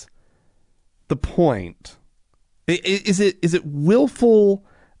miss the point? Is it willful?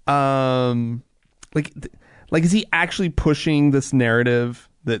 Like is he actually pushing this narrative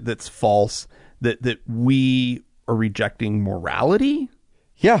that's false? That we are rejecting morality?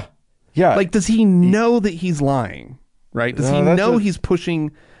 Yeah. Like, does he know that he's lying? Right? Does he know he's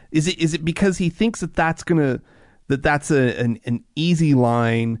pushing? Is it because he thinks that's an easy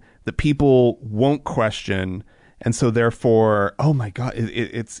line that people won't question, and so therefore, oh my God,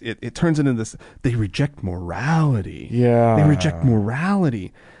 it turns into this. They reject morality. Yeah, they reject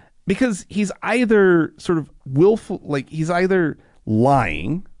morality because he's either sort of willful, like he's either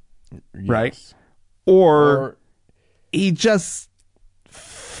lying. Right? Or he just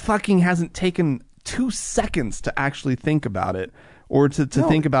fucking hasn't taken 2 seconds to actually think about it or to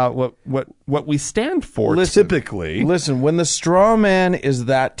think about what we stand for typically. Listen, when the straw man is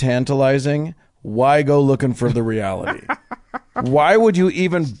that tantalizing, why go looking for the reality? Why would you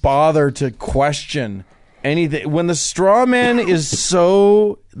even bother to question anything? When the straw man is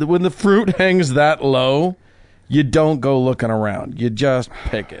when the fruit hangs that low, you don't go looking around. You just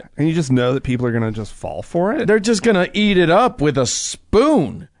pick it. And you just know that people are going to just fall for it? They're just going to eat it up with a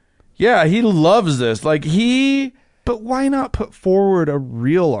spoon. Yeah, he loves this. But why not put forward a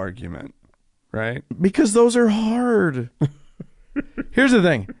real argument, right? Because those are hard. Here's the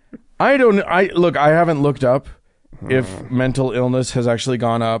thing. I haven't looked up if mental illness has actually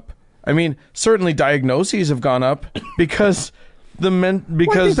gone up. I mean, certainly diagnoses have gone up because... I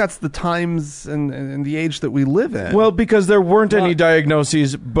think that's the times and the age that we live in. Well, because there weren't any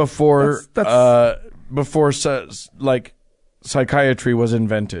diagnoses before psychiatry was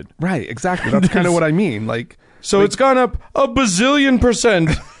invented. Right, exactly. That's kind of what I mean. So it's gone up a bazillion percent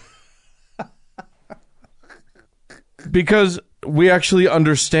because we actually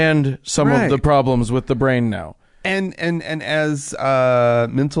understand some of the problems with the brain now. And as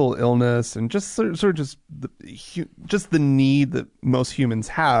mental illness and just sort of just the need that most humans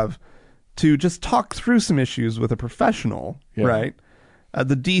have to just talk through some issues with a professional, right?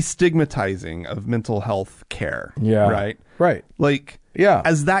 The destigmatizing of mental health care, right?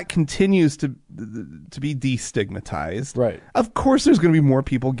 As that continues to be destigmatized, right? Of course, there's going to be more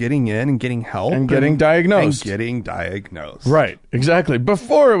people getting in and getting help and getting diagnosed, right? Exactly.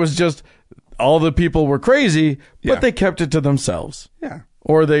 Before it was just. All the people were crazy, but they kept it to themselves. Yeah.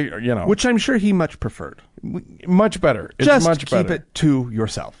 or they, Which I'm sure he much preferred. much better. It's Just much keep better. it to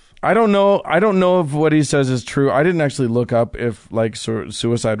yourself. I don't know if what he says is true. I didn't actually look up if like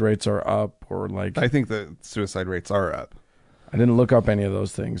suicide rates are up or like. I think the suicide rates are up. I didn't look up any of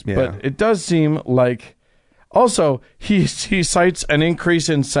those things, Yeah. but it does seem like. Also, he cites an increase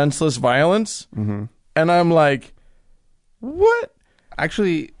in senseless violence, and I'm like, what?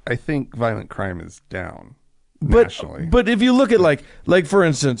 Actually, I think violent crime is down nationally. But if you look at like for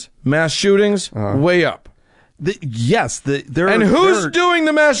instance, mass shootings way up. And Who's doing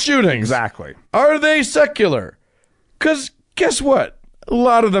the mass shootings? Exactly. Are they secular? Because guess what? A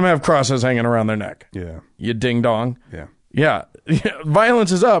lot of them have crosses hanging around their neck. Yeah. You ding dong. Yeah. Yeah.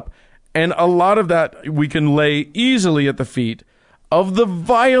 Violence is up. And a lot of that we can lay easily at the feet of the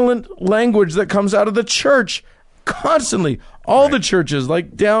violent language that comes out of the church constantly. All the churches,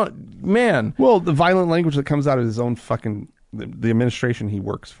 man. Well, the violent language that comes out of his own fucking the administration he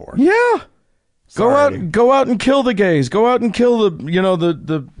works for. Yeah. Sorry. Go out and kill the gays. Go out and kill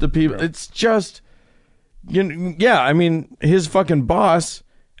the people. Yeah. It's just, I mean, his fucking boss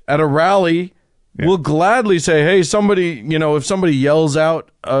at a rally will gladly say, hey, somebody, if somebody yells out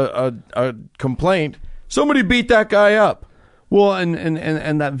a complaint, somebody beat that guy up. Well, and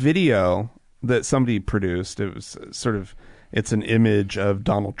that video that somebody produced, it was it's an image of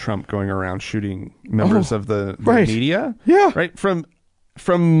Donald Trump going around shooting members of the media. Yeah. Right.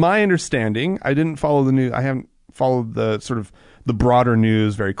 From my understanding, I didn't follow the news. I haven't followed the sort of the broader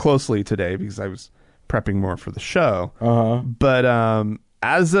news very closely today because I was prepping more for the show. But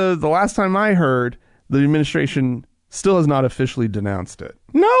as of the last time I heard, the administration still has not officially denounced it.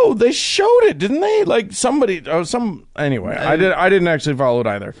 No, they showed it, didn't they? Like anyway, I didn't actually follow it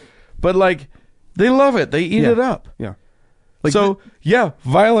either. But they love it. They eat it up. Yeah.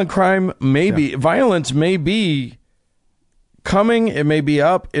 Violent crime violence may be coming, it may be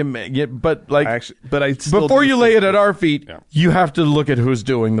up, but I still before you lay it at our feet, you have to look at who's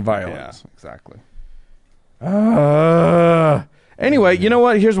doing the violence. Yeah, exactly. Anyway, you know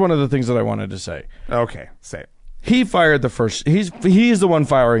what? Here's one of the things that I wanted to say. Okay, say it. He fired the first. He's the one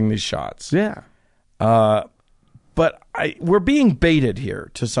firing these shots. Yeah. But we're being baited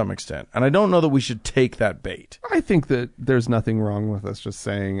here to some extent, and I don't know that we should take that bait. I think that there's nothing wrong with us just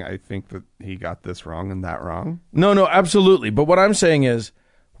saying, I think that he got this wrong and that wrong. No, absolutely. But what I'm saying is,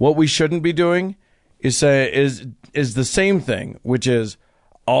 what we shouldn't be doing is is the same thing, which is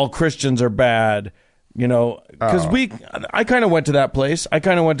all Christians are bad. Because I kind of went to that place. I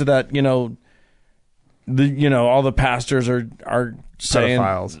kind of went to that. All the pastors are saying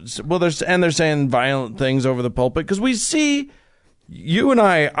pedophiles. Well, they're saying violent things over the pulpit because we see you and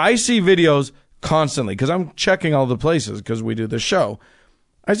I see videos constantly because I'm checking all the places because we do this show.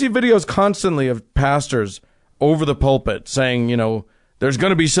 I see videos constantly of pastors over the pulpit saying, there's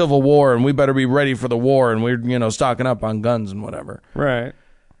going to be civil war and we better be ready for the war and we're, stocking up on guns and whatever. Right.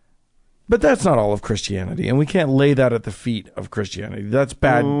 But that's not all of Christianity, and we can't lay that at the feet of Christianity. That's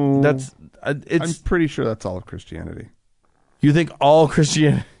bad. Ooh. I'm pretty sure that's all of Christianity. You think all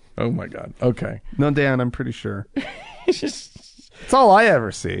Christianity? Oh my God. Okay. No, Dan, I'm pretty sure. It's all I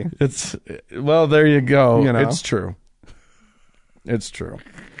ever see. Well, there you go. You know? It's true. It's true.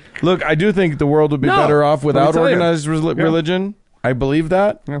 Look, I do think the world would be better off let me without tell you. organized religion. I believe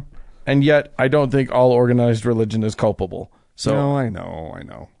that. Yeah. And yet, I don't think all organized religion is culpable. So, No, I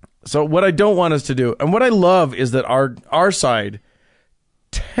know. So what I don't want us to do, and what I love is that our side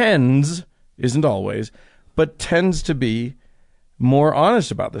tends, isn't always, but tends to be more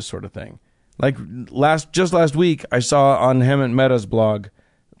honest about this sort of thing. Like just last week, I saw on Hemant Mehta's blog,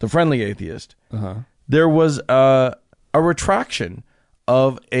 The Friendly Atheist, there was a retraction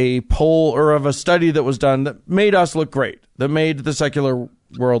of a poll or of a study that was done that made us look great, that made the secular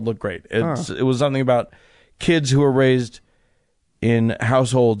world look great. It was something about kids who were raised in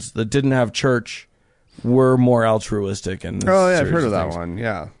households that didn't have church were more altruistic. And I've heard of that one.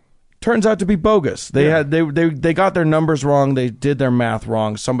 Yeah. Turns out to be bogus. They got their numbers wrong. They did their math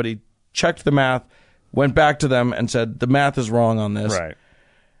wrong. Somebody checked the math, went back to them and said, the math is wrong on this. Right.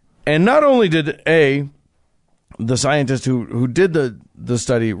 And not only did the scientist who did the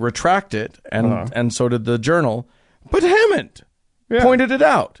study retract it, and so did the journal, but Hemant pointed it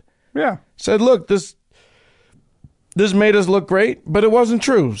out. Yeah. Said, look, this made us look great, but it wasn't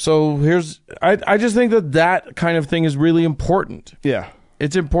true. So I just think that kind of thing is really important. Yeah.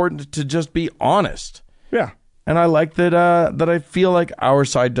 It's important to just be honest. Yeah. And I like that I feel like our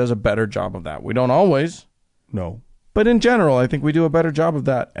side does a better job of that. We don't always. No. But in general, I think we do a better job of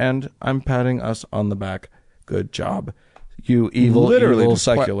that. And I'm patting us on the back. Good job. You evil Literally evil just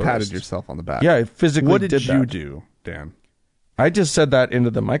secularist. patted yourself on the back. Yeah, I physically What did that. you do, Dan? I just said that into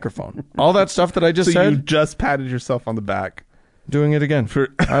the microphone. All that stuff that I just So said, you just patted yourself on the back. doing it again.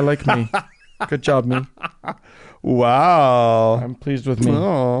 I like me. Good job, me. Wow. I'm pleased with me.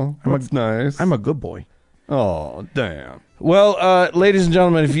 Oh, that's nice. I'm a good boy. Oh, damn. Well, ladies and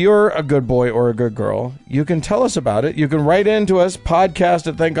gentlemen, if you're a good boy or a good girl, you can tell us about it. You can write into us,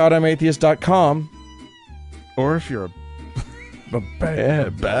 podcast@thankgodimatheist.com. Or if you're A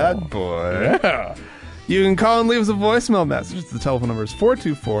bad boy. Yeah. You can call and leave us a voicemail message. The telephone number is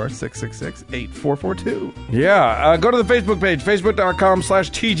 424-666-8442. Yeah. Go to the Facebook page,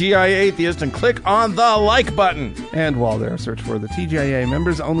 facebook.com/TGIAtheist, and click on the like button. And while there, search for the TGIA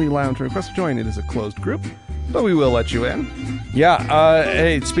Members Only Lounge and request to join. It is a closed group, but we will let you in. Yeah.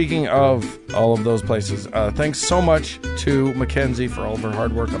 Hey, speaking of all of those places, thanks so much to Mackenzie for all of her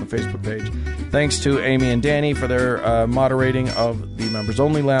hard work on the Facebook page. Thanks to Amy and Danny for their moderating of the Members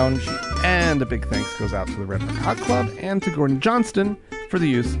Only Lounge. And a big thanks goes out to the Red Hook Hot Club and to Gordon Johnston for the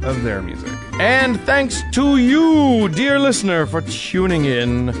use of their music. And thanks to you, dear listener, for tuning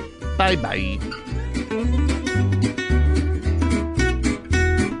in. Bye-bye.